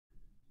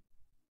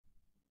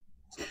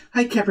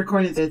Hi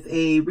Capricorn, it's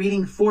a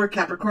reading for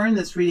Capricorn.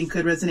 This reading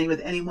could resonate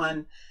with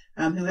anyone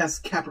who has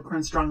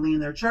Capricorn strongly in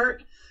their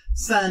chart,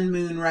 Sun,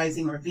 Moon,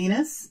 Rising, or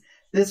Venus.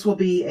 This will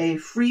be a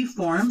free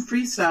form,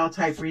 freestyle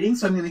type reading.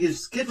 So I'm going to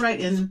just get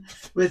right in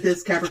with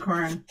this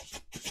Capricorn.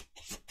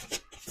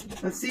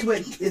 Let's see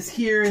what is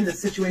here in the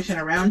situation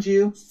around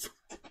you.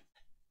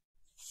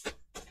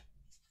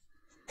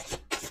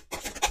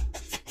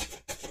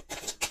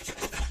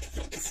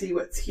 Let's see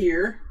what's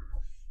here.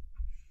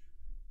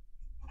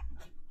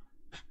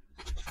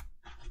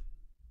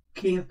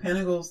 King of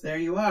Pentacles, there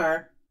you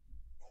are.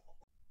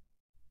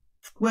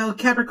 Well,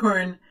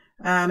 Capricorn,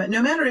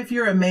 no matter if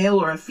you're a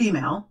male or a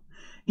female,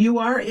 you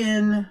are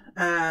in,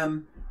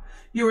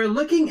 you are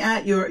looking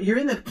at you're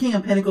in the King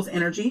of Pentacles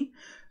energy.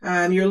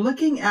 You're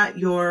looking at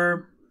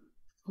your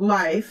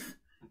life,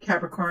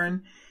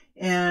 Capricorn,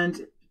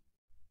 and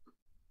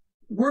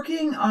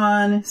working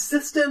on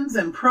systems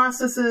and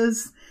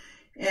processes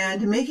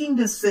and making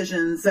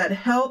decisions that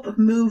help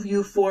move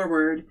you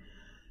forward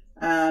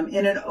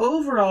in an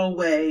overall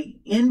way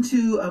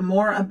into a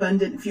more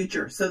abundant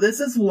future. So this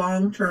is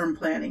long-term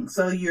planning.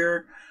 So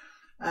you're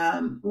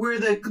where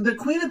the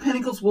Queen of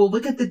Pentacles will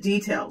look at the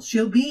details.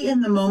 She'll be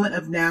in the moment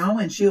of now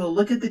and she'll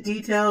look at the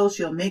details.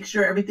 She'll make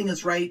sure everything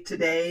is right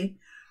today.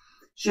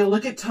 She'll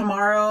look at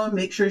tomorrow and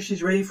make sure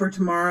she's ready for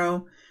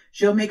tomorrow.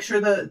 She'll make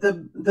sure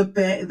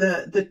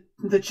the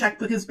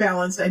checkbook is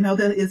balanced. I know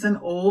that is an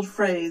old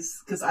phrase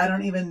because I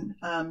don't even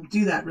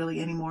do that really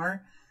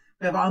anymore.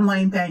 We have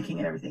online banking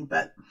and everything,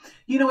 but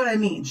you know what I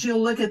mean. She'll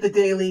look at the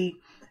daily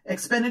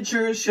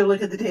expenditures, she'll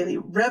look at the daily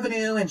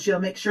revenue, and she'll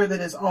make sure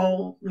that it's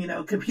all, you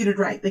know, computed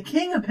right. The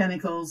King of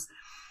Pentacles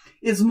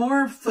is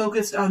more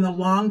focused on the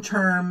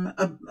long-term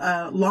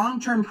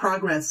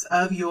progress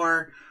of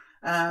your,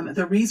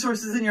 the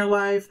resources in your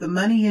life, the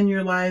money in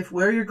your life,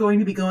 where you're going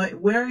to be going,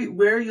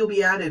 where you'll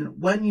be at in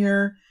 1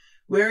 year,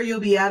 where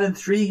you'll be at in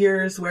 3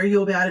 years, where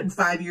you'll be at in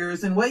 5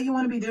 years, and what you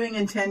want to be doing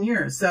in 10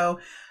 years. So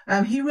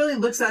he really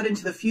looks out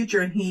into the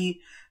future and he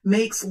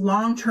makes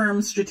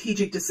long-term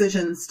strategic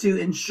decisions to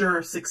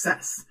ensure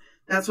success.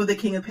 That's what the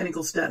King of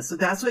Pentacles does. So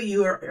that's what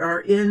you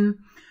are in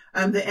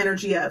the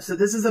energy of. So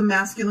this is a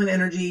masculine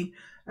energy.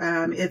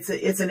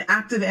 It's an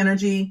active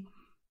energy.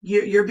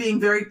 You're being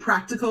very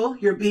practical.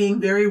 You're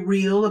being very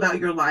real about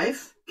your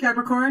life,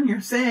 Capricorn. You're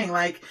saying,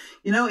 like,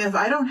 you know, if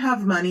I don't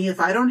have money, if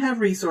I don't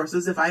have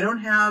resources, if I don't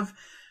have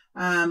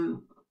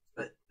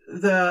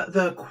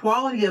the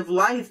quality of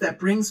life that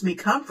brings me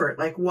comfort,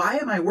 like, why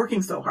am I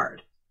working so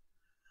hard?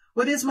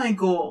 What is my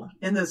goal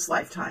in this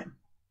lifetime?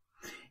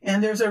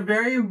 And there's a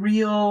very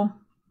real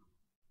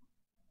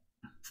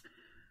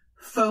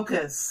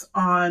focus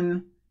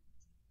on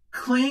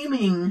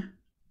claiming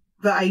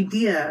the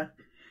idea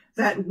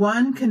that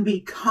one can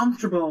be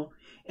comfortable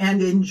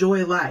and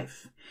enjoy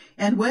life.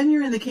 And when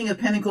you're in the King of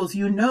Pentacles,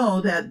 you know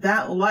that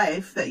that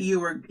life that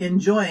you are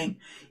enjoying,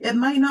 it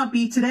might not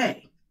be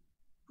today.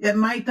 It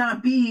might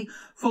not be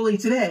fully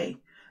today.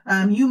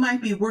 You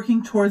might be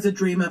working towards a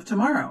dream of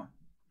tomorrow.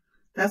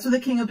 That's what the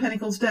King of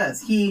Pentacles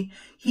does. He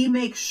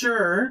makes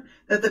sure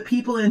that the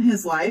people in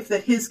his life,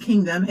 that his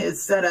kingdom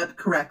is set up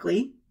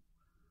correctly.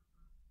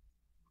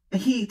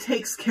 He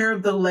takes care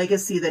of the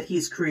legacy that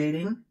he's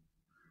creating.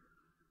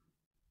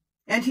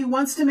 And he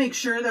wants to make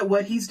sure that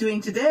what he's doing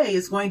today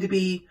is going to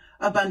be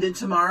abundant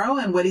tomorrow,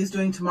 and what he's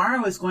doing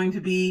tomorrow is going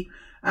to be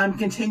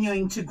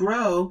continuing to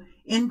grow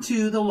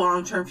into the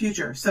long-term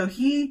future. So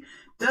he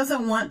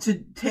doesn't want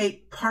to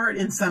take part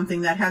in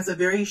something that has a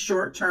very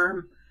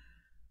short-term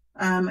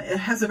it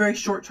has a very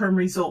short-term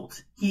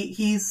result.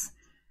 He's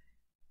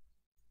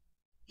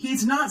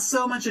not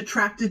so much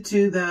attracted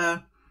to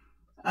the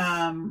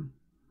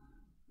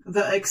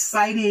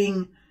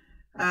exciting,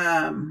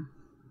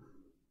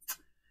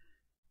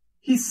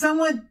 he's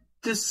somewhat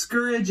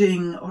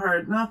discouraging,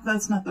 or not,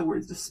 that's not the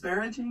word,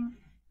 disparaging.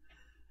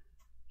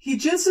 He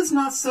just is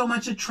not so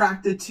much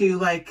attracted to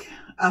like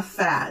a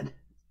fad.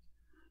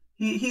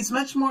 He's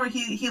much more,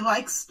 he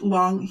likes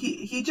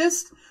he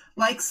just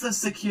likes the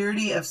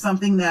security of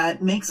something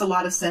that makes a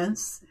lot of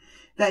sense,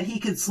 that he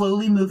could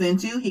slowly move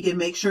into. He can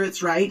make sure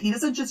it's right. He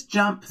doesn't just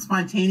jump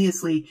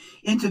spontaneously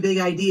into big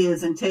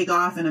ideas and take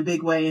off in a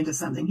big way into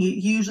something. He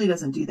usually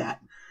doesn't do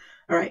that.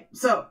 All right.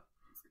 So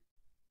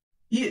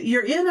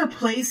you're in a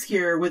place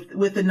here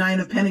with the Nine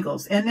of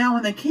Pentacles. And now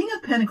when the King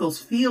of Pentacles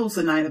feels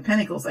the Nine of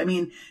Pentacles, I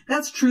mean,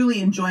 that's truly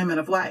enjoyment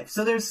of life.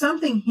 So there's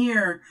something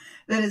here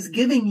that is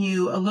giving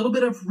you a little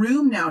bit of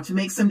room now to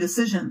make some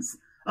decisions,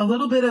 a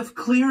little bit of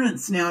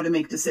clearance now to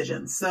make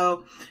decisions.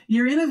 So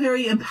you're in a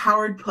very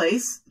empowered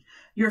place.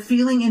 You're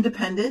feeling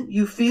independent.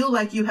 You feel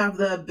like you have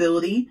the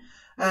ability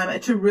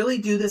to really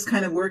do this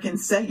kind of work and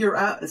set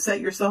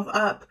yourself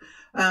up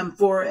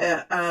for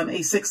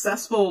a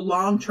successful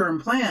long-term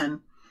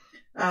plan.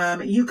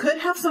 You could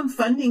have some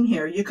funding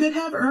here. You could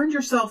have earned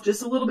yourself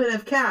just a little bit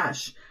of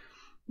cash.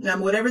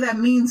 Whatever that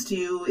means to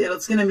you,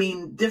 it's going to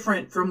mean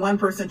different from one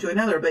person to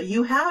another, but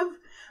you have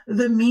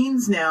the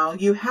means now.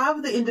 You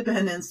have the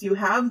independence. You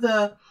have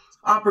the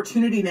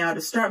opportunity now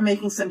to start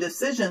making some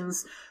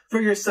decisions for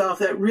yourself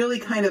that really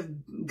kind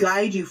of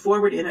guide you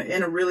forward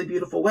in a really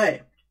beautiful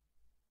way.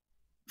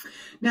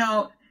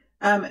 Now,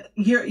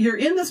 you're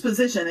in this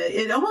position.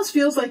 It almost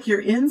feels like you're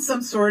in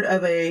some sort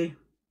of a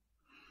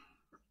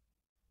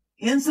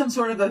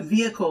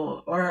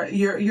vehicle, or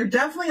you're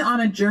definitely on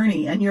a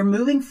journey, and you're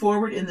moving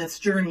forward in this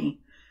journey.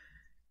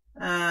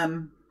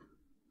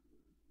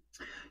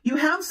 You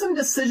have some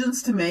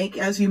decisions to make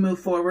as you move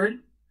forward.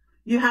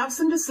 You have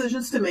some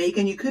decisions to make,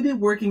 and you could be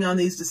working on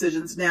these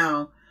decisions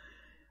now.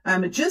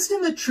 Just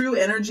in the true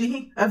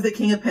energy of the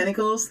King of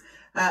Pentacles,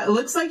 it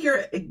looks like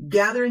you're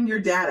gathering your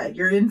data,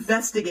 you're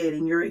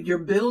investigating, you're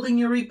building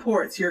your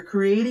reports, you're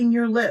creating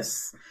your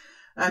lists.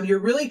 You're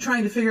really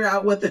trying to figure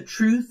out what the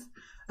truth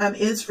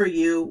is for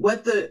you,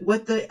 what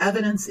the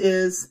evidence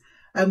is,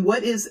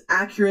 what is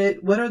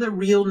accurate, what are the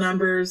real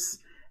numbers.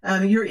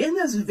 You're in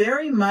this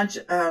very much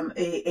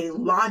a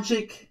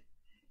logic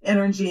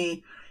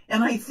energy,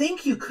 and I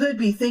think you could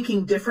be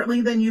thinking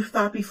differently than you've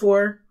thought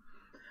before.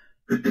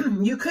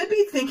 You could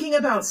be thinking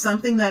about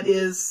something that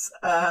is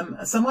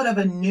somewhat of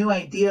a new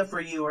idea for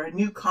you, or a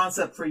new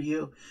concept for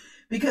you,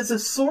 because the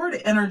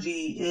sword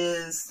energy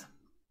is,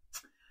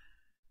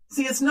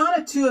 see, it's not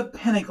a Two of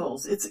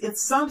Pentacles.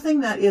 It's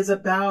something that is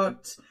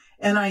about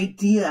an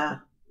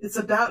idea. It's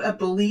about a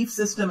belief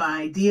system,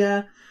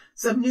 idea,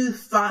 some new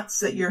thoughts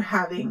that you're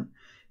having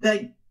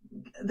that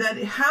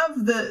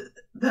have the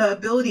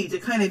ability to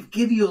kind of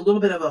give you a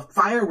little bit of a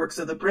fireworks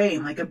of the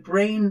brain, like a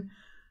brain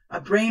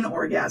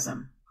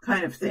orgasm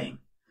kind of thing.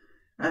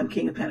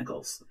 King of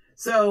Pentacles.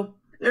 So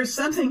there's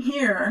something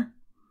here.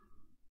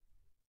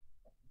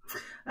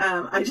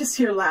 I just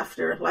hear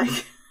laughter,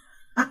 like,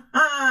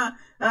 ha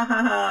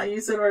ha,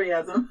 you said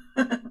orgasm.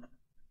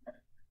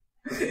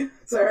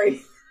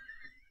 Sorry.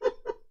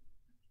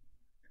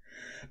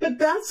 But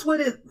that's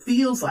what it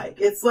feels like.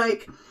 It's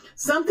like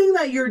something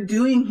that you're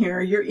doing here.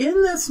 You're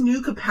in this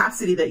new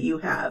capacity that you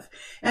have,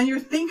 and you're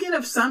thinking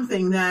of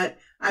something that,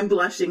 I'm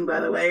blushing, by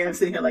the way. I'm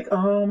sitting here like,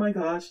 oh my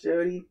gosh,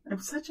 Jody, I'm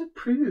such a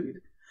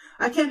prude.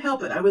 I can't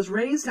help it. I was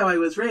raised how I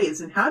was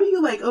raised. And how do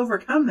you like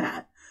overcome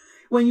that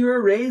when you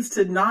were raised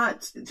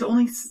to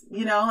only,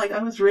 you know, like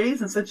I was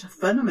raised in such a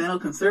fundamental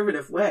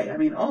conservative way. I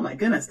mean, oh my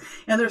goodness.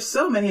 And there's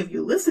so many of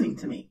you listening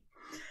to me.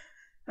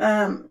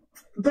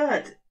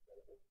 But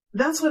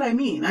that's what I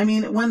mean. I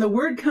mean, when the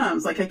word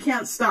comes, like, I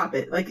can't stop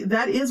it. Like,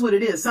 that is what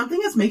it is.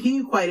 Something is making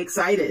you quite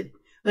excited.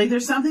 Like,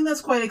 there's something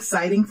that's quite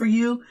exciting for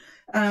you.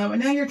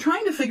 And now you're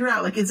trying to figure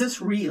out, like, is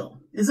this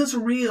real? Is this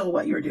real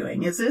what you're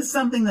doing? Is this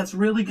something that's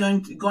really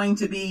going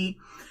to be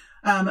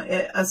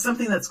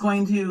something that's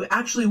going to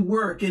actually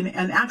work and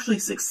actually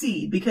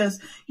succeed? Because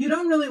you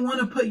don't really want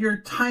to put your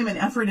time and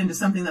effort into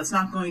something that's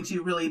not going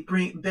to really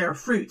bear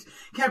fruit,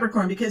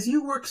 Capricorn, because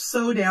you work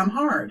so damn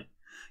hard.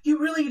 You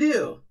really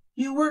do.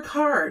 You work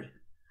hard.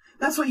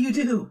 That's what you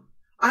do.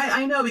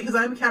 I know, because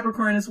I'm a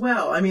Capricorn as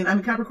well. I mean, I'm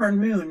a Capricorn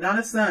moon, not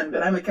a sun,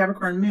 but I'm a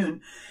Capricorn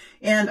moon.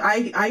 And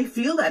I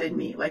feel that in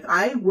me. Like,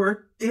 I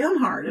work damn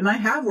hard, and I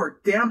have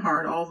worked damn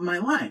hard all of my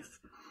life.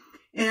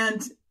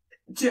 And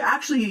to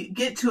actually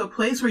get to a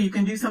place where you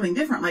can do something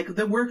different, like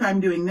the work I'm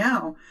doing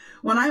now,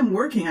 when I'm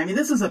working, I mean,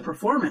 this is a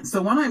performance.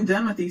 So when I'm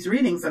done with these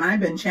readings and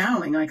I've been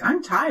channeling, like,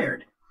 I'm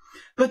tired.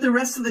 But the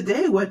rest of the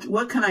day,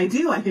 what can I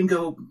do? I can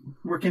go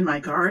work in my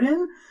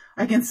garden.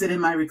 I can sit in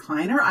my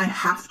recliner. I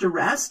have to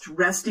rest.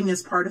 Resting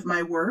is part of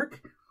my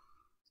work.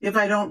 If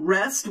I don't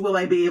rest, will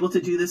I be able to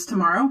do this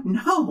tomorrow?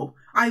 No,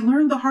 I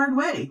learned the hard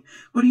way.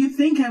 What do you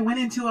think? I went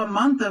into a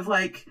month of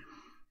like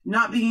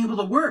not being able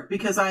to work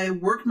because I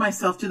worked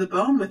myself to the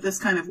bone with this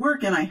kind of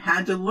work, and I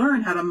had to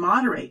learn how to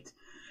moderate,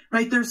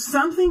 right? There's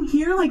something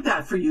here like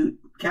that for you,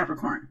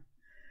 Capricorn.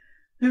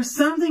 There's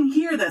something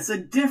here that's a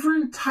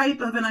different type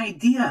of an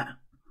idea,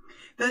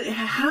 that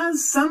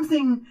has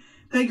something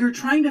that you're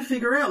trying to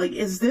figure out. Like,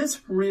 is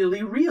this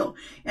really real?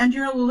 And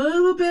you're a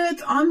little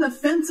bit on the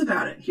fence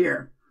about it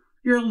here.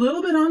 You're a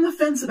little bit on the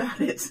fence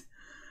about it.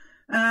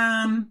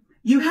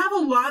 You have a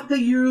lot that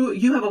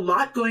you have a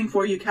lot going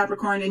for you,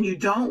 Capricorn, and you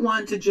don't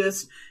want to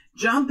just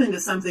jump into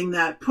something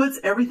that puts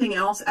everything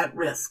else at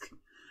risk.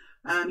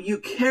 You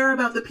care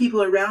about the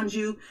people around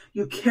you.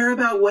 You care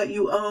about what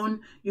you own.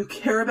 You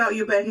care about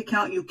your bank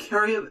account. You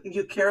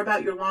care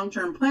about your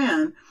long-term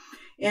plan.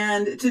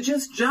 And to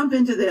just jump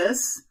into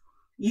this,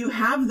 you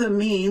have the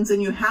means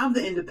and you have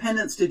the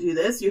independence to do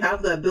this. You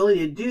have the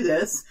ability to do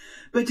this.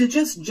 But to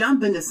just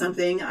jump into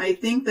something, I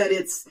think that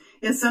it's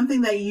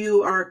something that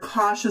you are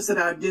cautious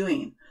about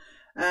doing.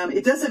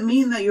 It doesn't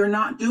mean that you're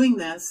not doing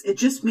this. It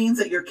just means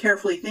that you're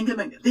carefully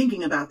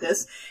thinking about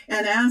this.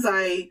 And as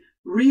I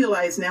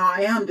realize now,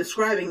 I am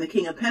describing the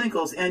King of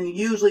Pentacles, and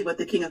usually what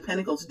the King of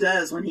Pentacles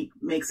does when he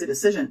makes a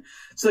decision.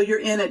 So you're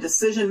in a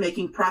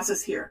decision-making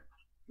process here.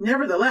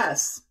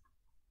 Nevertheless,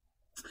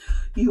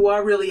 you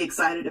are really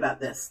excited about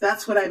this.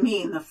 That's what I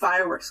mean, the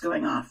fireworks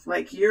going off.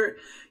 Like, you're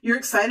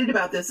excited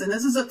about this. And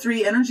this is a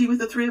 3 energy with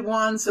the 3 of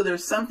Wands. So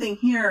there's something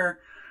here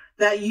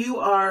that you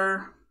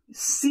are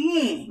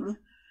seeing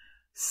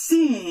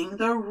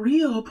the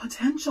real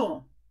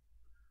potential.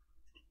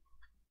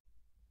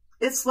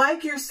 It's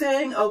like you're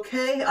saying,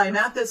 okay, I'm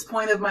at this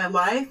point of my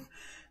life.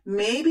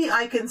 Maybe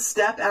I can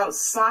step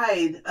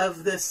outside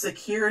of this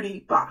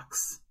security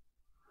box.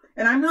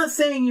 And I'm not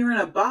saying you're in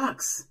a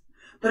box,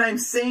 but I'm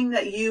saying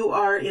that you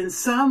are in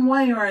some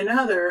way or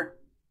another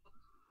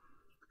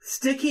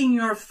sticking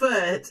your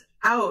foot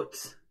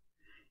out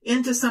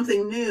into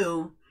something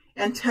new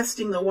and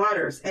testing the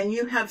waters. And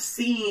you have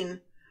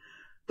seen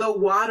the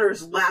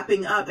waters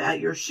lapping up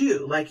at your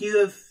shoe. Like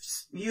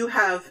you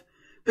have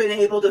been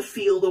able to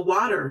feel the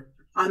water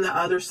on the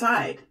other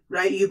side,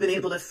 right? You've been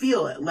able to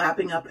feel it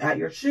lapping up at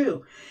your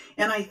shoe.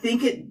 And I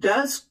think it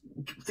does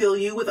fill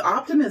you with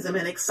optimism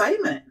and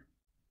excitement.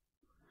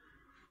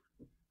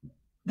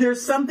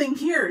 There's something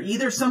here.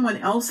 Either someone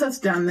else has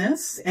done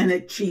this and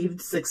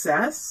achieved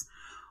success,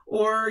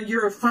 or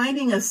you're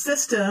finding a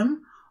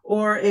system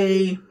or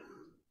a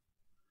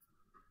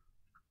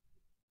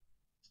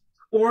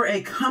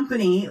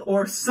company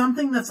or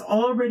something that's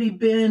already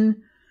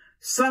been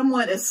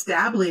somewhat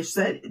established,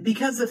 that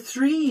because the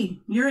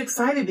three, you're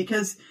excited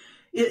because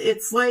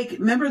it's like,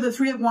 remember the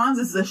Three of Wands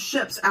is the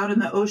ships out in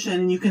the ocean,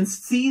 and you can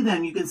see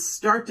them. You can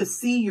start to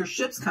see your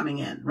ships coming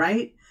in,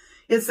 right?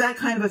 It's that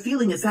kind of a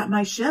feeling. Is that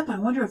my ship? I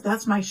wonder if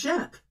that's my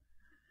ship,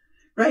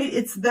 right?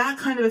 It's that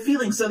kind of a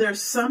feeling. So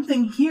there's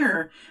something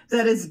here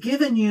that has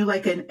given you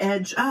like an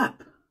edge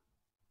up.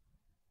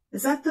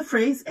 Is that the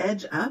phrase,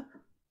 edge up?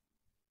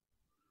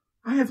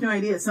 I have no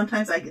idea.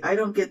 Sometimes I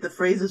don't get the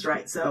phrases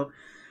right. So,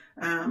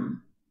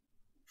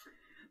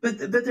 but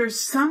there's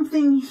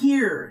something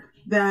here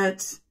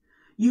that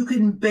you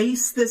can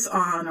base this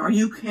on, or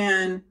you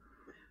can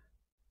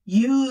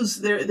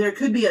use, there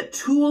could be a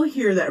tool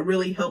here that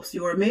really helps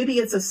you, or maybe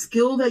it's a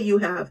skill that you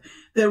have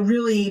that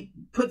really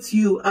puts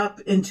you up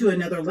into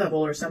another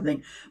level or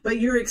something. But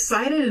you're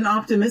excited and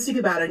optimistic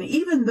about it. And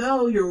even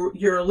though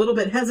you're a little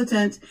bit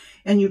hesitant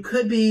and you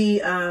could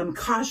be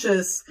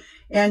cautious,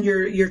 and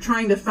you're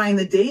trying to find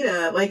the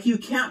data, like you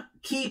can't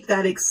keep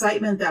that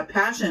excitement, that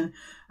passion.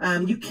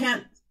 You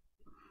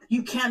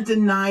can't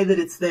deny that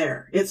it's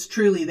there. It's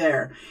truly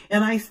there.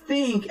 And I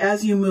think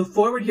as you move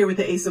forward here with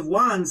the Ace of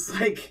Wands,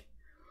 like,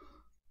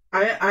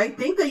 I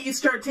think that you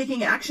start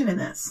taking action in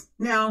this.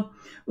 Now,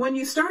 when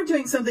you start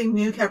doing something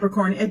new,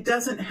 Capricorn, it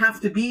doesn't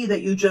have to be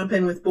that you jump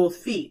in with both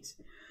feet.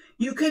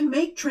 You can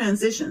make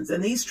transitions,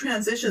 and these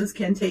transitions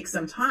can take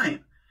some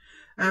time.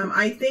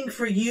 I think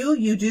for you,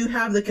 you do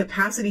have the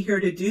capacity here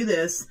to do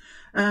this,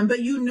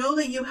 but you know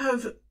that you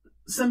have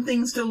some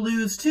things to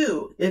lose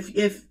too.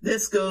 If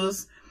this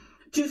goes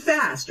too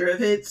fast, or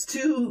if it's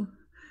too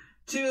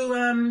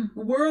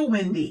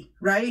whirlwindy,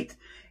 right?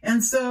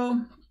 And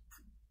so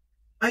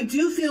I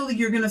do feel that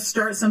you're going to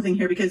start something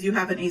here because you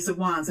have an Ace of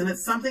Wands, and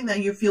it's something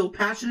that you feel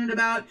passionate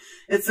about.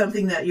 It's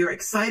something that you're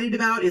excited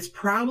about. It's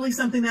probably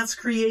something that's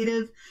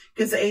creative,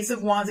 because the Ace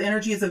of Wands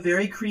energy is a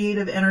very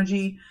creative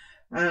energy.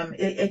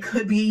 It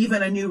could be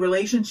even a new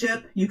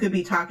relationship. You could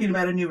be talking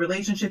about a new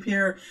relationship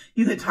here.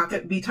 You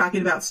could be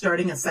talking about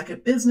starting a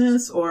second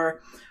business,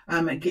 or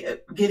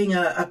getting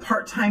a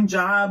part-time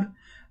job.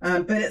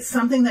 But it's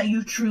something that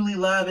you truly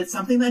love. It's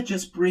something that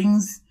just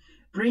brings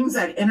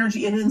that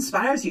energy. It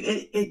inspires you.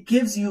 It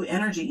gives you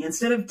energy.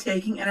 Instead of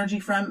taking energy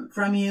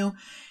from you,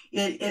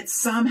 it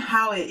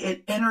somehow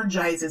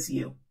energizes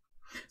you.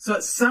 So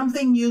it's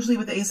something usually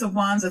with the Ace of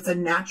Wands that's a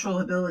natural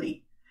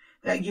ability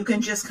that you can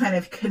just kind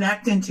of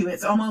connect into.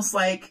 It's almost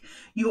like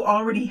you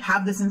already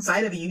have this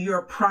inside of you.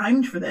 You're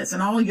primed for this,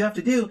 and all you have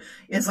to do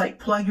is like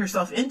plug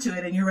yourself into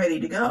it and you're ready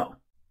to go.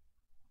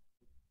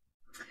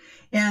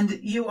 And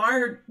you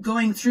are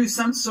going through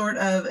some sort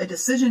of a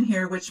decision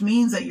here, which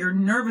means that you're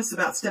nervous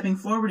about stepping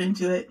forward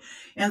into it.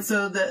 And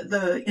so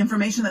the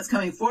information that's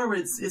coming forward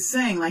is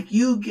saying, like,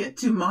 you get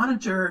to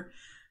monitor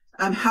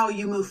how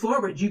you move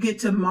forward. You get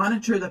to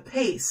monitor the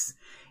pace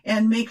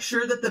and make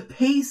sure that the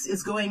pace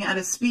is going at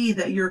a speed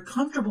that you're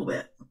comfortable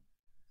with.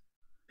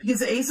 Because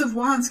the Ace of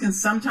Wands can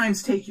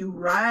sometimes take you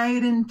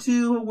right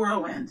into a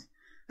whirlwind.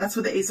 That's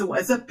what the Ace of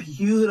Wands, it's a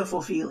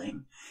beautiful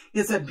feeling.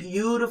 It's a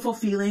beautiful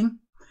feeling.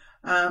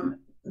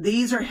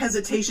 These are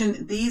hesitation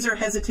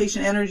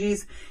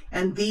energies,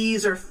 and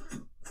these are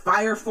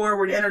fire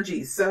forward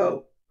energies.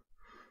 So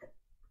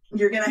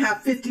you're going to have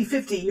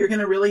 50-50. You're going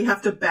to really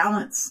have to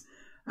balance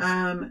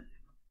the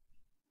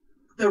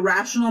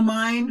rational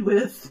mind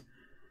with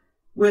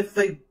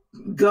the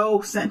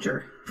go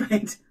center,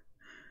 right?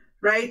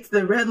 Right?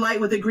 The red light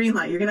with the green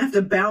light. You're going to have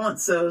to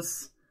balance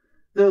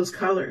those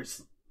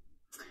colors.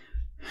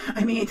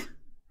 I mean,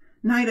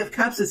 Knight of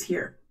Cups is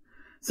here.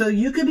 So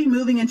you could be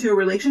moving into a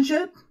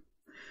relationship,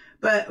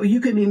 but you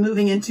could be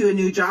moving into a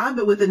new job.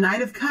 But with the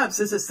Knight of Cups,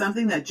 this is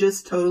something that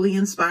just totally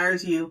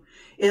inspires you.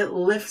 It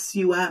lifts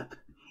you up.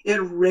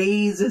 It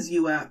raises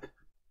you up.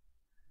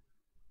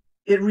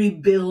 It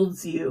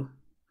rebuilds you.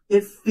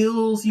 It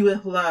fills you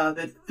with love.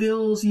 It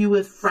fills you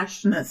with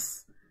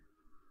freshness.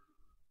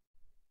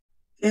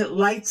 It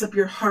lights up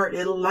your heart.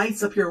 It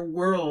lights up your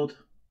world.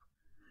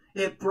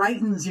 It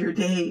brightens your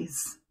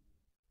days.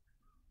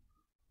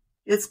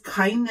 It's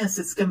kindness,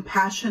 it's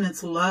compassion,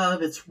 it's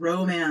love, it's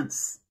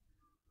romance.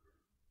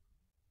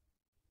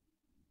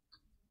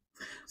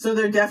 So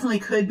there definitely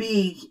could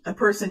be a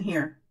person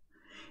here.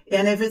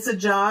 And if it's a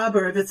job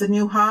or if it's a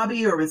new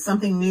hobby or if it's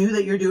something new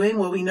that you're doing,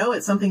 well, we know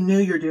it's something new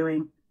you're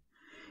doing.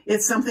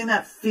 It's something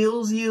that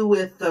fills you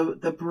with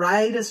the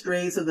brightest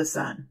rays of the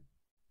sun.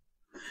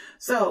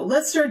 So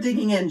let's start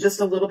digging in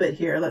just a little bit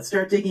here. Let's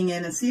start digging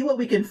in and see what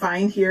we can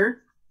find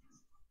here.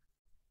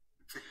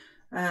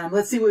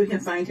 Let's see what we can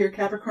find here,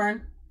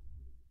 Capricorn.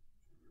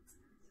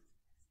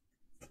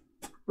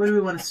 What do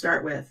we want to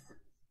start with?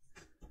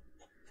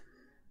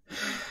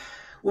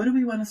 What do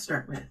we want to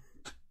start with?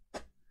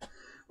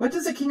 What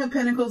does the King of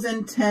Pentacles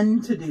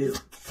intend to do?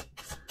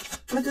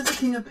 What does the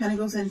King of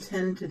Pentacles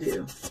intend to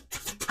do?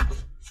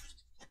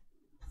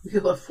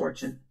 Wheel of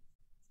Fortune.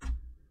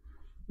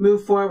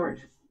 Move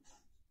forward.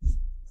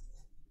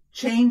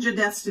 Change a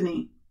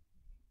destiny.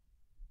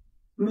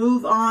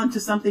 Move on to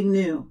something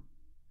new.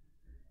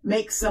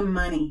 Make some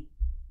money.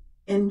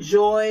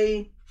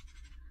 Enjoy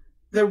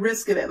the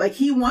risk of it. Like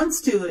he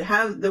wants to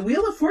have the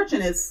Wheel of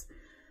Fortune is,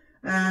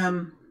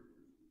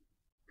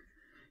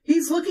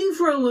 he's looking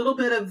for a little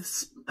bit of,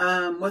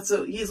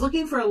 he's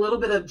looking for a little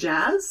bit of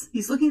jazz.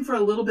 He's looking for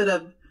a little bit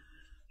of,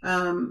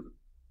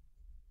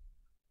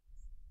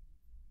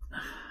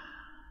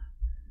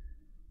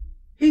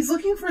 he's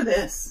looking for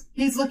this.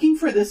 He's looking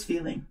for this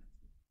feeling.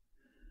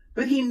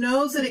 But he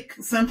knows that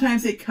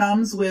sometimes it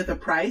comes with a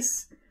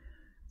price.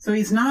 So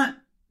he's not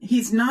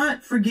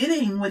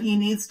forgetting what he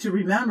needs to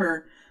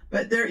remember,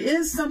 but there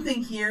is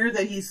something here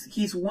that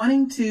he's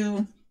wanting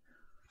to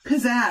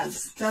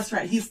pizzazz. That's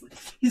right.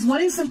 He's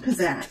wanting some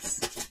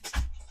pizzazz.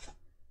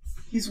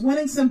 He's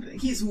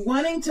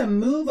wanting to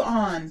move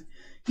on.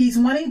 He's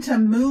wanting to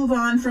move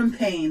on from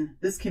pain.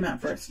 This came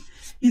out first.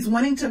 He's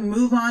wanting to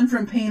move on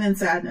from pain and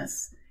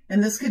sadness.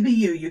 And this could be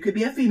you. You could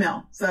be a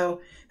female. So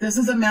this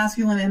is a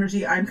masculine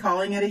energy. I'm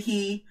calling it a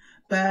he,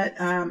 but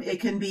it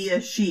can be a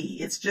she.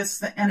 It's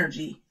just the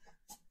energy.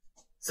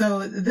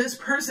 So this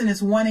person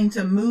is wanting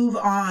to move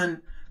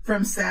on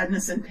from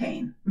sadness and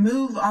pain.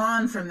 Move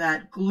on from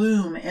that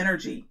gloom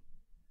energy.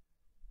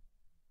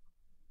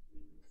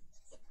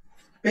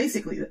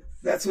 Basically,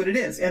 that's what it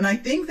is. And I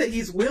think that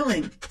he's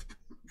willing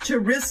to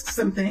risk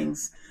some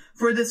things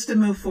for this to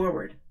move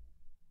forward.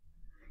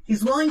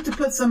 He's willing to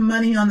put some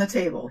money on the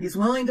table. He's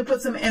willing to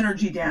put some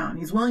energy down.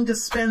 He's willing to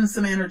spend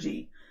some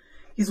energy.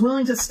 He's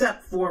willing to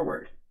step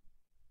forward.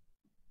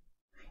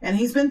 And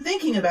he's been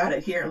thinking about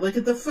it here. Look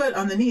at the foot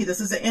on the knee.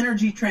 This is the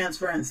energy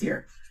transference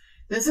here.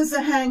 This is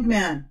the Hanged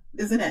Man,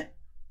 isn't it?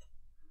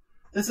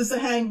 This is the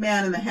Hanged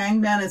Man, and the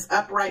Hanged Man is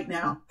up right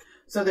now.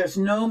 So there's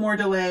no more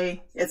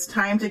delay. It's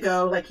time to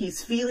go. Like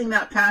he's feeling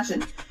that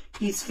passion.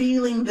 He's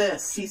feeling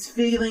this. He's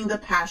feeling the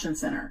passion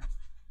center.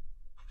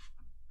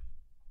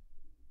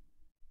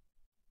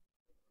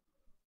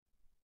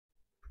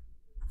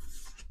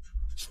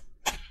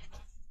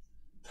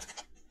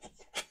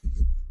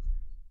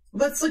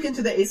 Let's look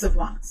into the Ace of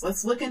Wands.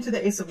 Let's look into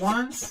the Ace of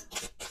Wands.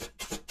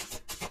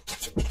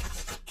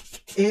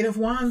 Eight of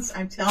Wands,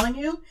 I'm telling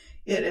you,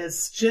 it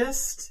is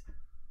just,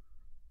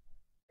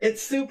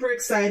 it's super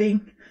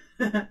exciting.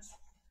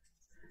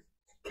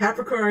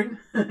 Capricorn,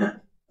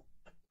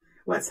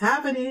 what's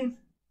happening?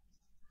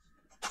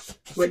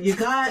 What you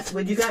got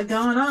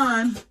going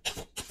on?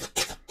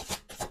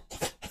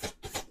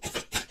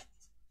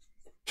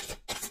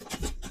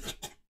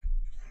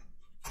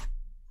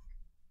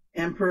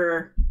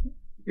 Emperor.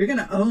 You're going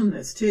to own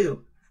this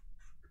too.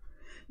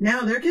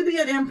 Now, there could be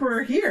an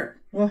Emperor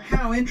here. Well,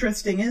 how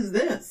interesting is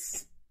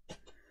this?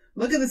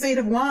 Look at this Eight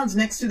of Wands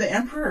next to the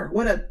Emperor.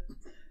 What a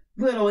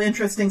little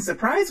interesting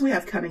surprise we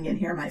have coming in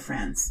here, my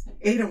friends.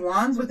 Eight of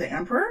Wands with the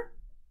Emperor.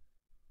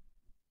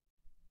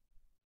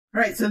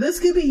 All right, so this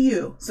could be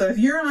you. So if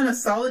you're on a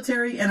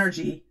solitary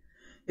energy,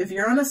 if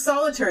you're on a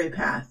solitary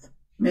path,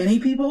 many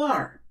people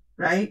are,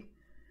 right?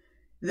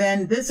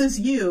 Then this is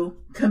you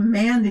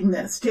commanding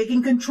this,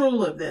 taking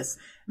control of this,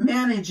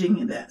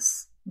 managing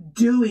this,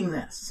 doing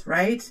this,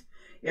 right?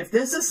 If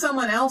this is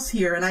someone else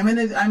here, and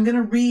I'm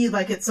gonna read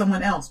like it's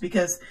someone else,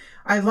 because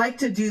I like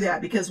to do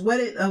that, because what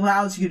it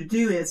allows you to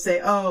do is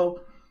say, oh,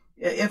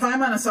 if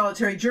I'm on a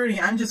solitary journey,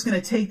 I'm just going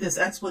to take this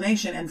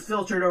explanation and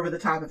filter it over the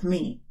top of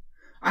me.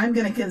 I'm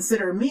going to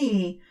consider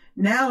me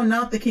now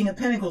not the King of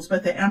Pentacles,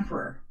 but the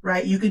Emperor,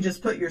 right? You can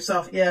just put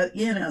yourself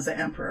in as the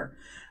Emperor.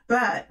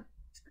 But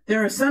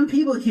there are some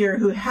people here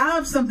who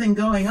have something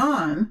going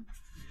on,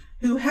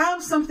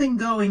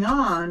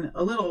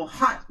 a little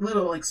hot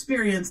little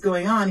experience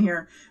going on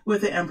here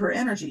with the Emperor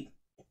energy.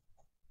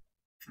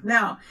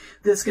 Now,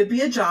 this could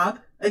be a job.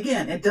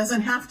 Again, it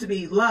doesn't have to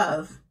be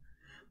love,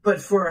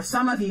 but for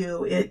some of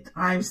you,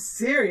 I'm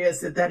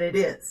serious that it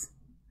is,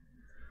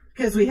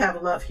 because we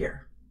have love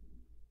here.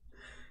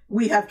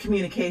 We have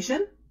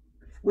communication.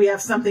 We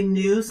have something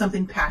new,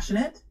 something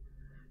passionate,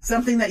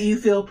 something that you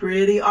feel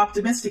pretty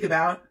optimistic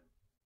about,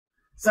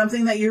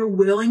 something that you're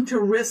willing to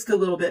risk a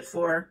little bit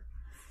for.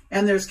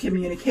 And there's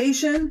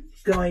communication,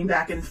 going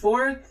back and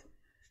forth,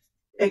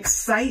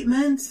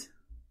 excitement.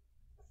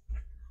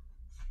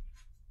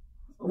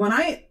 When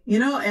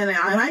and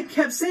I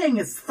kept saying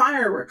it's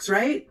fireworks,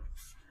 right?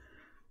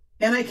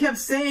 And I kept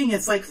saying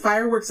it's like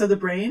fireworks of the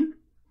brain.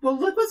 Well,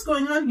 look what's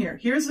going on here.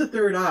 Here's the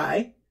third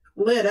eye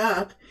lit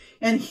up.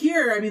 And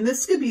here, I mean,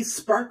 this could be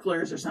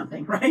sparklers or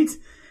something, right?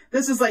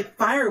 This is like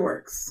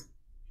fireworks.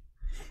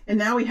 And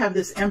now we have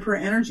this Emperor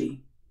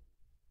energy.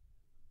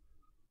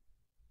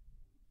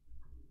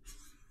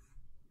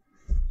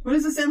 What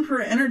does this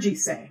Emperor energy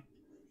say?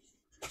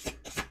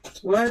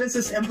 What does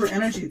this Emperor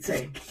energy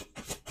say?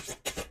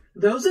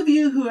 Those of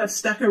you who have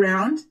stuck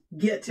around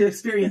get to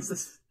experience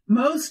this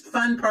most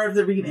fun part of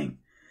the reading.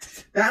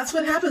 That's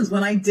what happens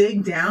when I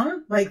dig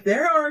down. Like,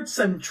 there are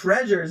some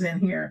treasures in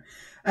here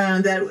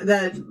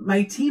that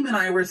my team and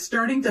I were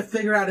starting to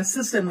figure out a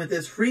system with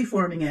this,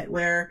 free-forming it,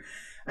 where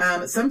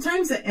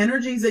sometimes the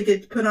energies that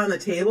get put on the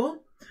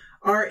table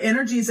are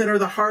energies that are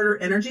the harder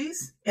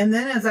energies. And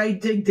then as I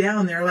dig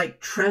down, they're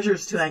like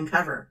treasures to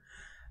uncover.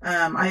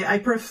 I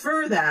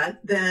prefer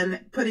that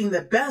than putting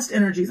the best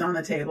energies on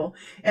the table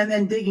and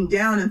then digging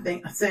down and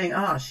saying,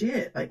 oh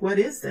shit, like, what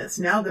is this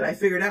now that I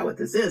figured out what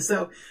this is?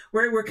 So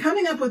we're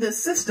coming up with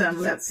this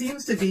system that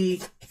seems to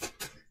be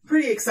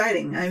pretty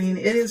exciting. I mean,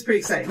 it is pretty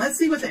exciting. Let's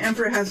see what the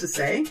Emperor has to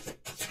say.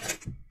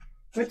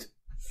 What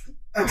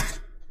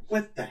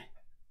the?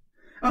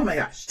 Oh my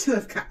gosh, Two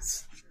of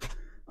Cups.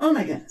 Oh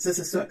my goodness, this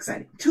is so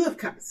exciting. Two of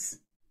Cups.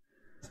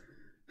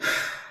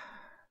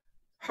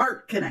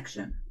 Heart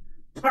connection.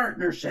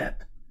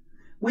 Partnership.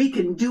 We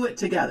can do it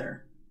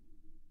together.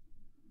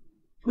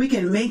 We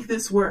can make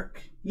this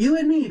work. You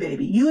and me,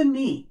 baby. You and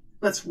me.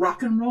 Let's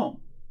rock and roll.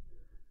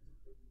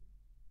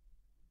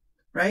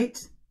 Right?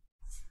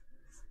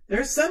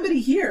 There's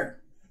somebody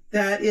here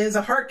that is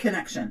a heart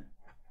connection.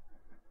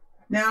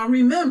 Now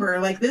remember,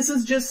 like, this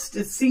is just,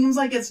 it seems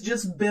like it's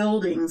just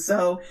building.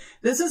 So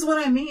this is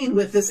what I mean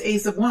with this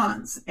Ace of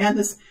Wands. And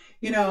this,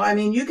 you know, I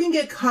mean, you can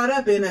get caught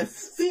up in a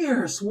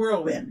fierce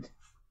whirlwind.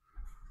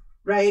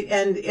 Right.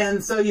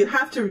 And so you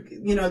have to,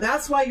 you know,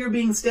 that's why you're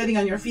being steady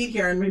on your feet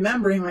here and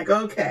remembering, like,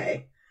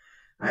 okay,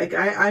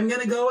 I'm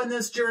going to go in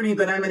this journey,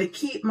 but I'm going to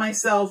keep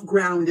myself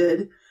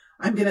grounded.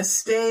 I'm going to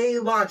stay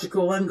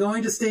logical. I'm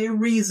going to stay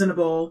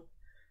reasonable.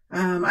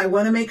 I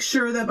want to make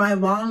sure that my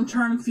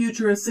long-term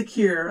future is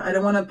secure. I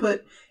don't want to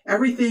put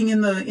everything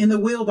in the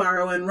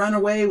wheelbarrow and run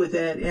away with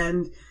it.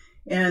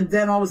 And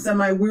then all of a sudden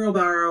my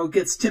wheelbarrow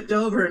gets tipped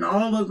over and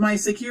all of my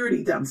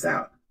security dumps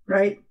out.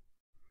 Right.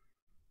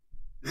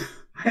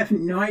 I have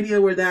no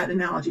idea where that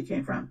analogy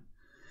came from.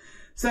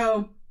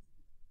 So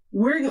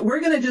we're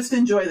going to just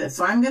enjoy this.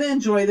 So I'm going to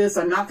enjoy this.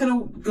 I'm not going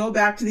to go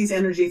back to these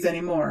energies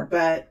anymore,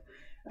 but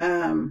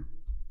I'm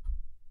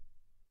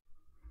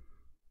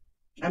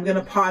going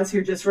to pause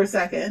here just for a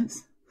second.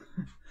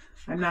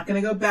 I'm not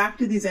going to go back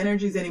to these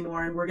energies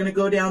anymore, and we're going to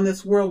go down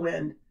this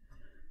whirlwind.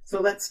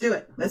 So let's do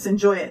it. Let's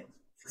enjoy it.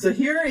 So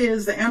here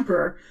is the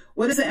Emperor.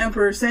 What is the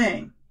Emperor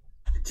saying?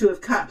 Two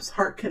of Cups,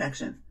 heart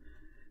connection.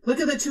 Look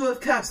at the Two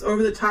of Cups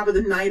over the top of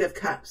the Knight of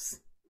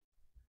Cups.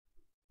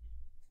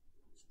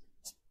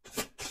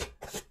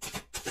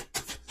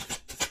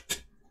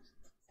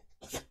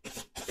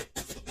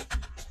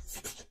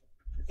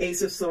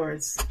 Ace of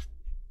Swords.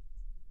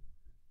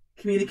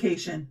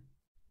 Communication.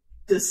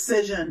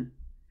 Decision.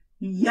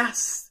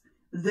 Yes,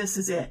 this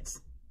is it.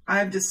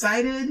 I've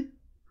decided.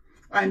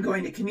 I'm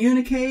going to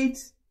communicate.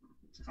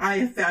 I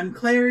have found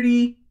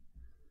clarity.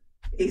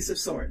 Ace of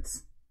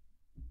Swords.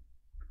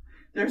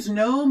 There's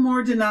no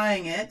more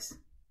denying it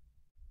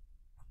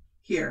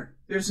here.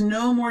 There's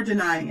no more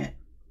denying it.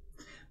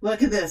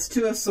 Look at this.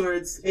 Two of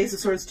Swords, Ace of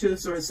Swords, Two of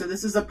Swords. So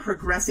this is a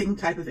progressing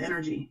type of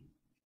energy.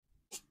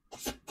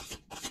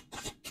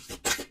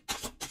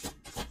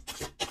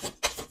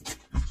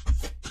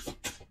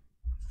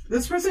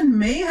 This person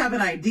may have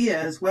an idea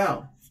as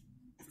well.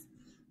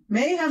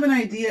 May have an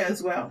idea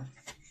as well.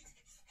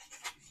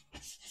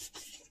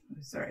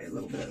 Sorry, a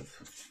little bit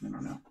of, I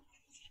don't know.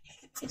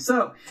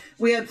 So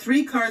we had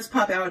 3 cards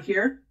pop out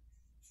here.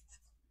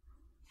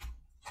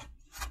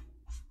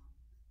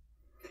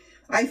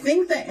 I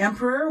think the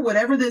Emperor,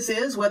 whatever this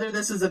is, whether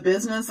this is a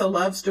business, a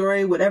love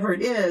story, whatever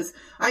it is,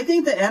 I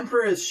think the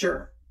Emperor is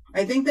sure.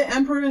 I think the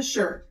Emperor is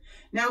sure.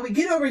 Now we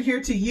get over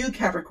here to you,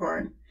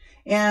 Capricorn,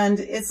 and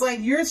it's like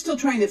you're still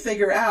trying to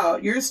figure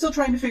out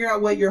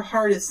what your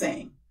heart is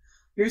saying.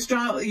 You're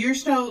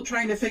still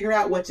trying to figure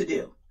out what to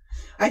do.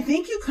 I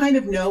think you kind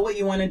of know what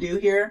you want to do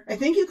here. I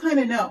think you kind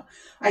of know.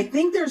 I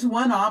think there's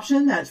one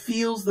option that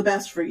feels the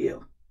best for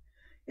you.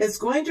 It's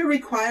going to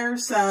require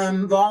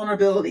some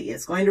vulnerability.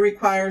 It's going to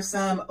require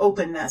some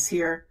openness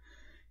here.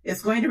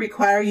 It's going to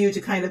require you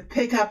to kind of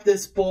pick up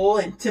this bowl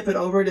and tip it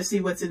over to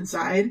see what's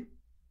inside.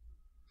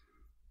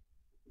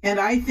 And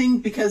I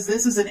think because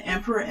this is an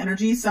Emperor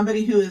energy,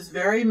 somebody who is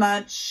very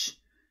much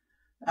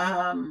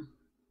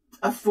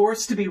a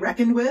force to be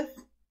reckoned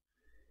with,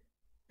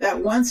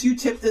 that once you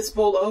tip this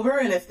bowl over,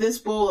 and if this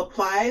bowl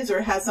applies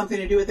or has something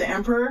to do with the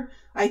Emperor,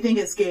 I think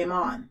it's game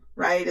on,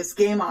 right? It's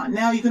game on.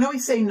 Now, you can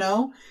always say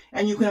no,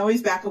 and you can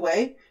always back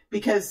away,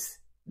 because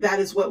that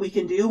is what we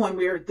can do when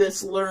we're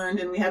this learned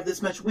and we have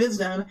this much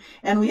wisdom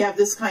and we have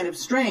this kind of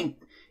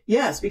strength.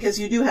 Yes, because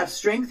you do have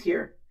strength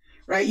here,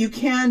 right? You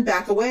can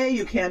back away,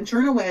 you can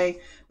turn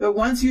away, but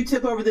once you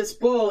tip over this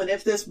bowl, and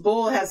if this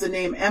bowl has the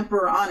name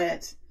Emperor on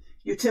it,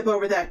 you tip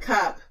over that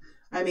cup,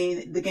 I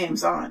mean, the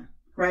game's on,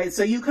 right?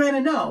 So you kind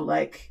of know,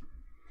 like,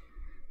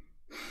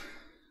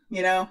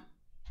 you know,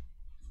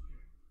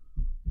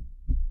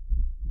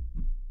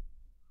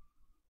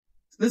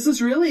 this is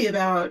really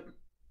about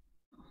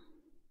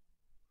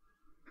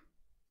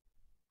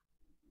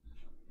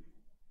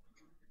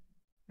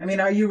I mean,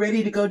 are you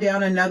ready to go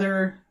down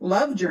another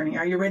love journey?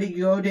 Are you ready to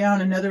go down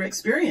another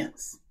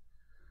experience?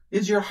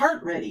 Is your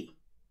heart ready?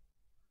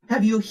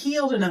 Have you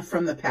healed enough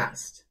from the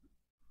past?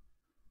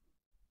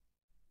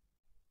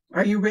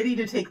 Are you ready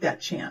to take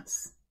that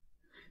chance?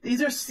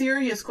 These are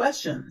serious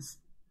questions.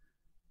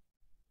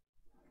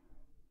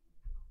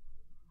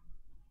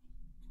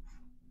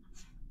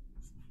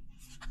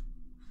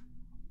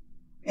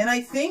 And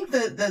I think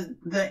that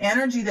the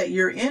energy that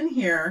you're in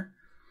here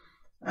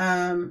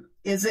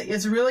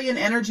is really an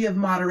energy of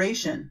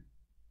moderation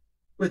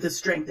with the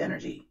strength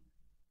energy.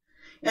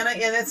 And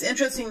it's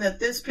interesting that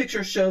this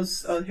picture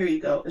shows, oh, here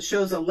you go. It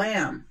shows a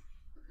lamb,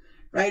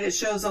 right? It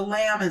shows a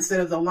lamb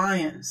instead of the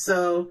lion.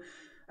 So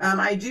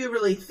I do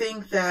really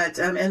think that,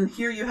 and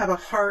here you have a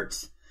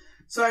heart.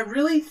 So I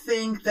really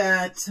think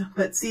that,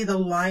 but see the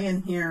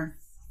lion here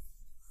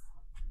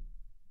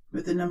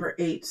with the number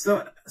 8.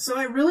 So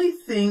I really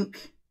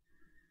think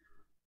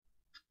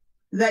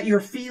that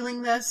you're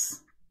feeling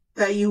this,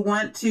 that you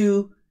want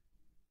to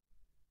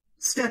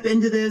step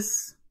into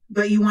this,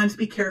 but you want to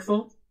be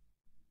careful.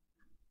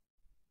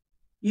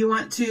 You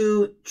want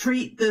to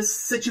treat this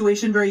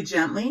situation very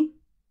gently.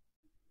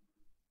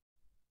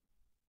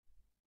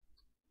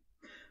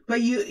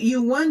 But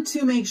you want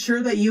to make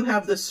sure that you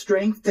have the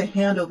strength to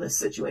handle this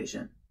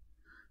situation,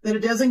 that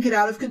it doesn't get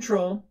out of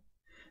control,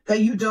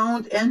 that you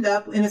don't end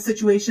up in a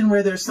situation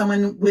where there's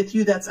someone with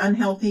you that's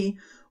unhealthy,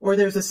 or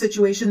there's a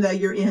situation that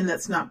you're in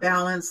that's not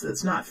balanced,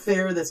 that's not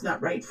fair, that's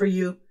not right for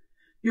you.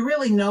 You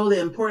really know the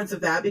importance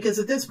of that, because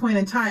at this point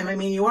in time, I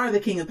mean, you are the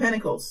King of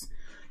Pentacles.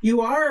 You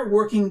are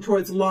working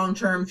towards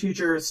long-term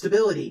future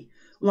stability,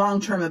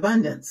 long-term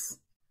abundance.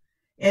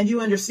 And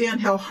you understand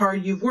how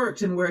hard you've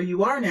worked and where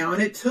you are now.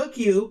 And it took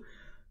you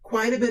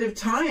quite a bit of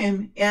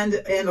time and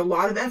a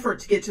lot of effort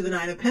to get to the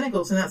 9 of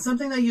Pentacles. And that's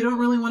something that you don't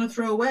really want to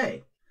throw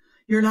away.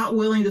 You're not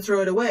willing to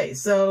throw it away.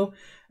 So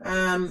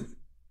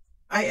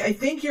I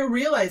think you're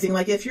realizing,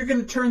 like, if you're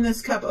going to turn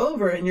this cup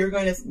over and you're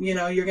going to, you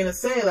know, you're going to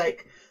say,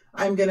 like,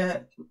 I'm going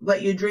to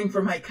let you drink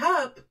from my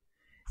cup,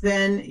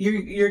 then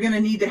you're going to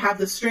need to have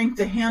the strength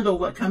to handle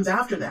what comes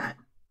after that.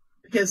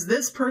 Because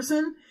this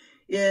person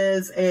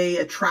is a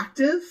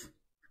attractive,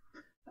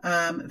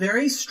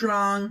 very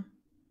strong,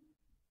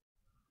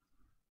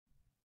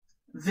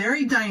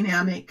 very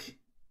dynamic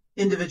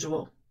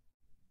individual.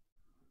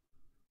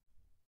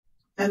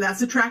 And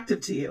that's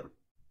attractive to you.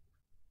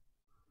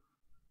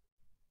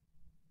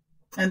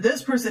 And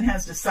this person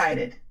has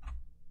decided.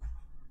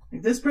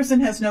 This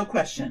person has no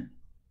question.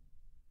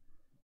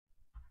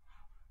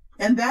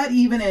 And that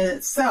even in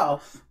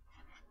itself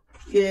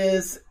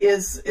is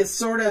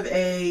sort of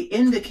a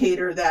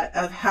indicator that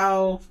of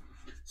how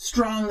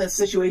strong this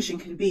situation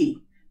can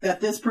be,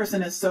 that this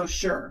person is so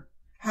sure.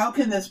 How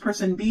can this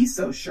person be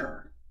so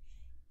sure?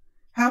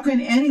 How can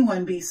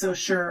anyone be so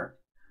sure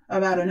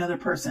about another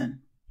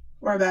person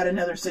or about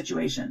another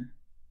situation?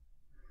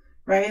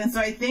 Right? And so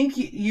I think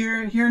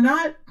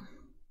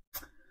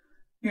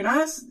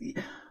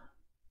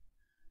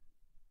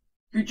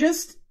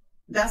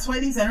that's why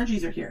these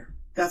energies are here.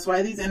 That's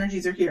why these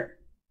energies are here.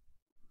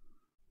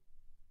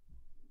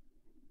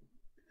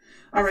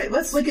 All right,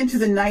 let's look into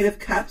the Knight of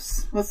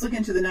Cups. Let's look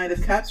into the Knight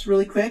of Cups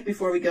really quick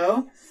before we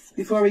go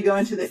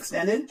into the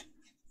extended.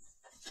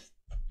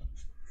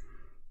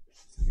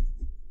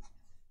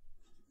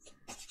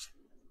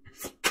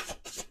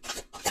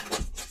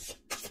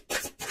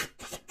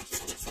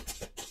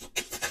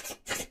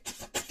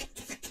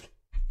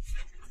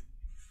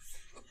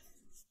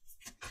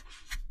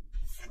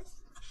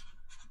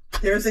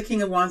 There's the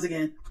King of Wands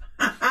again.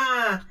 Ha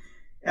ha!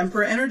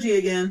 Emperor energy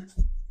again.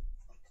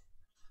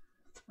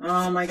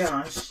 Oh my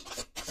gosh.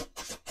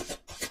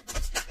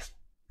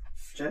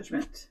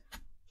 Judgment.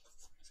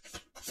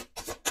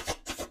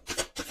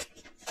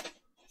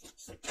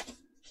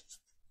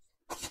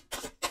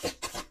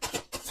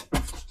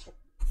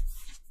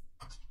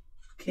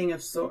 Queen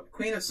of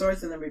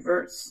Swords in the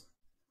reverse.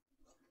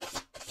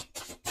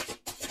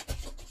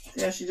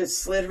 See how she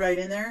just slid right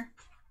in there?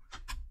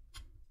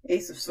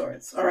 Ace of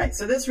Swords. All right,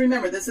 so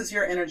remember, this is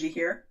your energy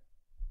here.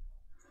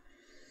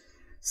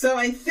 So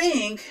I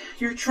think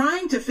you're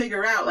trying to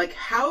figure out, like,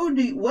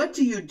 what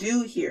do you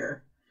do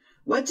here?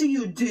 What do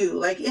you do,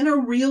 like, in a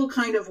real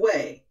kind of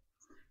way,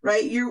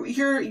 right?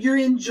 You're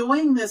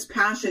enjoying this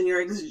passion.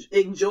 You're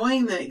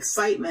enjoying the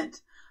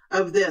excitement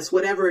of this,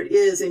 whatever it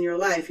is in your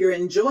life. You're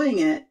enjoying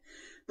it,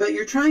 but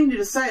you're trying to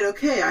decide,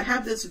 okay, I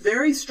have this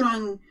very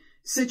strong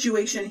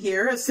situation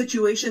here, a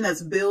situation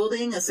that's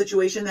building, a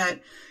situation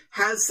that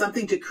has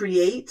something to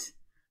create.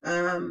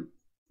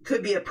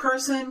 Could be a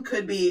person,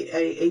 could be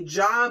a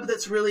job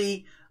that's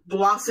really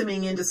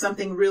blossoming into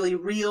something really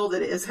real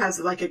that has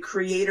like a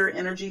creator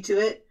energy to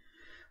it.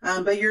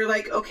 But you're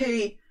like,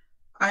 okay,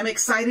 I'm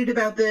excited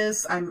about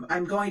this.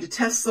 I'm going to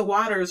test the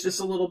waters just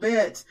a little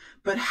bit,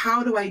 but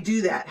how do I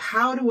do that?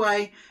 How do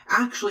I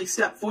actually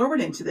step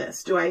forward into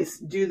this? Do I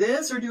do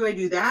this or do I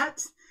do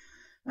that?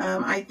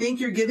 I think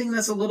you're giving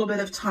this a little bit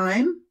of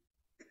time.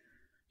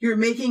 You're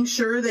making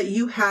sure that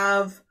you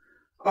have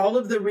all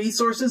of the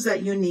resources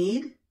that you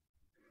need,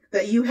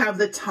 that you have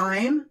the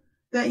time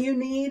that you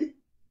need.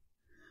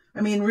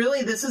 I mean,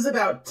 really, this is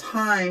about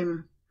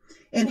time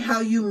and how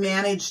you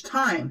manage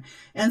time.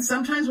 And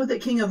sometimes with the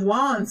King of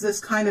Wands, this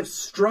kind of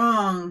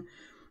strong,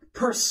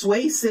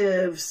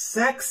 persuasive,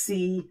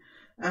 sexy,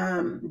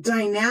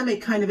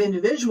 dynamic kind of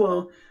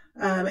individual,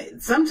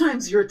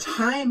 sometimes your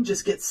time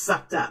just gets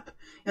sucked up.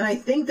 And I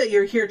think that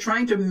you're here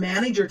trying to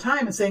manage your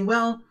time and saying,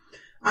 well,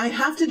 I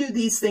have to do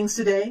these things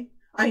today.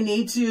 I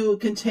need to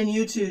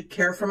continue to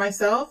care for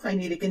myself. I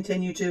need to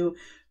continue to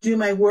do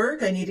my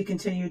work. I need to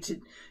continue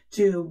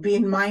to be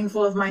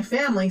mindful of my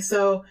family.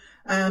 So,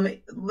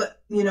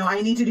 you know,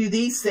 I need to do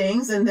these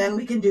things and then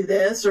we can do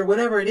this or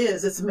whatever it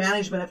is. It's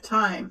management of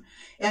time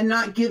and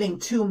not giving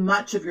too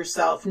much of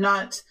yourself,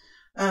 not,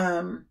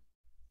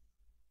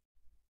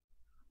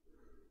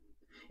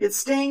 it's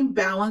staying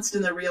balanced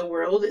in the real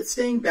world. It's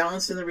staying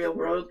balanced in the real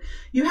world.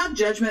 You have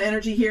judgment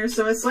energy here.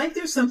 So it's like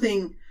there's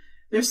something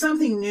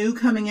new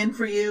coming in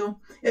for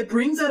you. It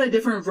brings out a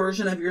different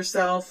version of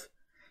yourself.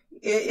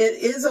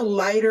 It is a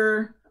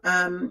lighter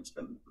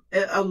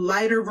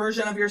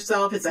version of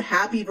yourself. It's a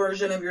happy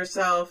version of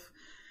yourself.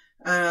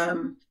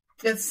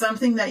 It's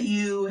something that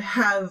you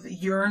have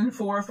yearned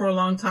for a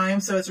long time.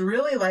 So it's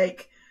really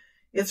like,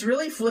 it's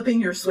really flipping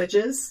your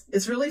switches.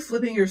 It's really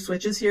flipping your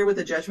switches here with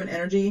the judgment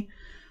energy.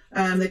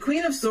 The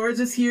Queen of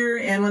Swords is here.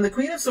 And when the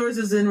Queen of Swords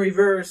is in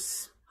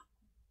reverse,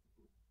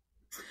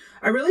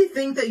 I really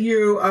think that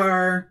you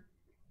are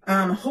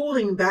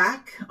holding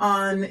back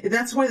on,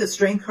 that's why the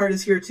Strength card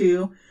is here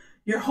too.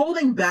 You're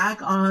holding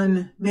back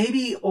on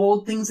maybe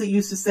old things that you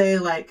used to say,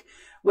 like,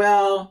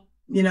 well,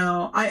 you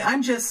know,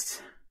 I'm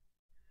just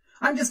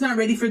not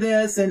ready for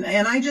this. And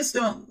I just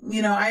don't,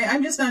 you know,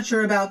 I'm just not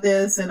sure about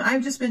this. And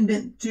I've just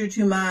been through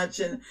too much.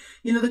 And,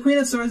 you know, the Queen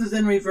of Swords is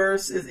in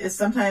reverse is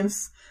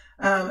sometimes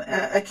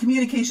a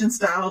communication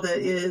style that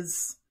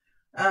is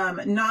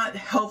not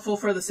helpful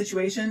for the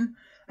situation.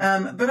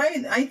 But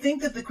I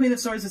think that the Queen of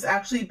Swords is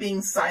actually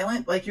being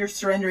silent, like you're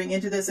surrendering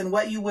into this, and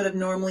what you would have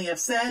normally have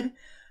said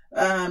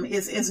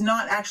is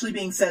not actually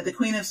being said. The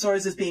Queen of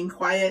Swords is being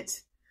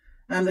quiet.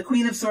 The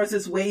Queen of Swords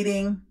is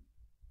waiting.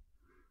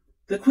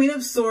 The Queen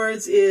of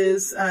Swords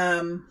is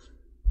acting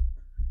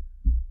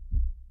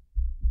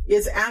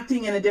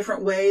in a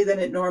different way than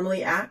it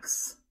normally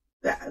acts,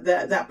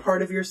 that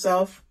part of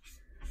yourself.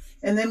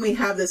 And then we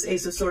have this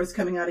Ace of Swords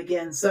coming out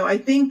again. So I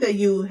think that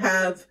you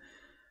have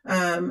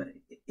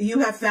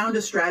found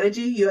a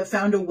strategy. You have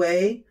found a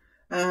way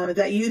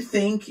that you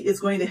think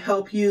is going to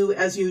help you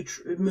as you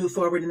move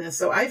forward in this.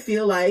 So I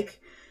feel like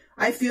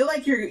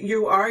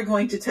you are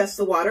going to test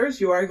the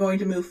waters. You are going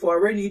to move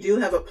forward. You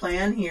do have a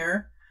plan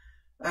here.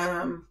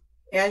 And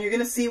you're going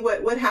to see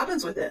what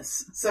happens with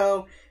this.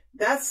 So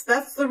that's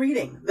the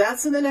reading.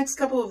 That's in the next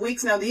couple of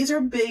weeks. Now, these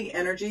are big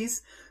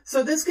energies.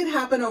 So this could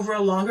happen over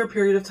a longer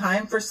period of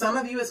time. For some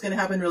of you, it's going to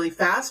happen really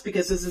fast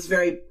because this is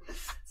very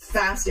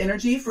fast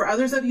energy. For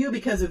others of you,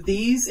 because of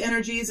these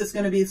energies, it's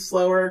going to be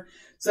slower.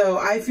 So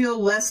I feel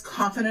less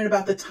confident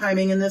about the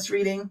timing in this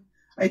reading.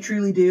 I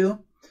truly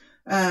do.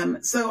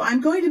 So I'm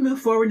going to move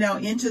forward now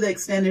into the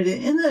extended.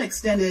 In the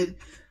extended,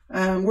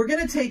 we're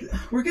going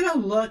to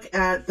look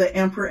at the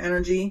Emperor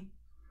energy.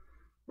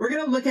 We're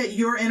going to look at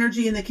your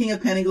energy in the King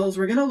of Pentacles.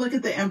 We're going to look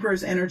at the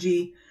Emperor's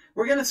energy.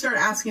 We're going to start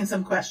asking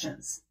some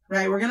questions,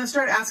 right? We're going to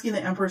start asking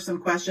the Emperor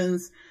some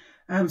questions,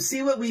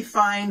 see what we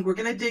find. We're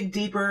going to dig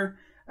deeper,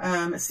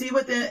 see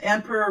what the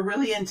Emperor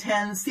really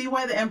intends, see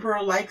why the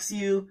Emperor likes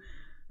you,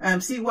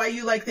 see why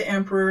you like the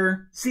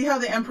Emperor, see how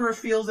the Emperor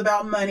feels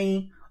about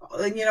money.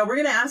 You know, we're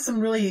going to ask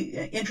some really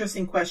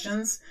interesting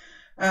questions.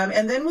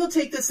 And then we'll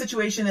take this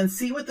situation and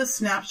see what the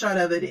snapshot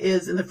of it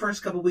is in the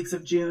first couple of weeks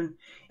of June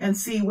and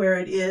see where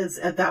it is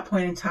at that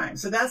point in time.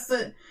 So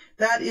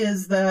that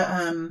is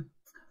the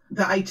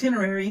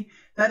itinerary.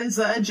 That is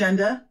the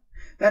agenda.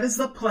 That is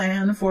the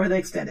plan for the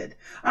extended.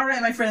 All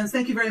right, my friends,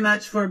 thank you very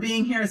much for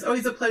being here. It's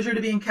always a pleasure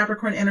to be in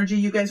Capricorn energy.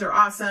 You guys are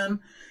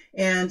awesome.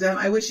 And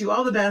I wish you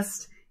all the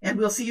best. And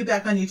we'll see you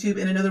back on YouTube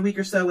in another week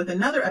or so with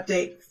another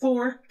update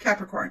for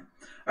Capricorn.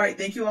 All right,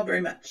 thank you all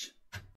very much.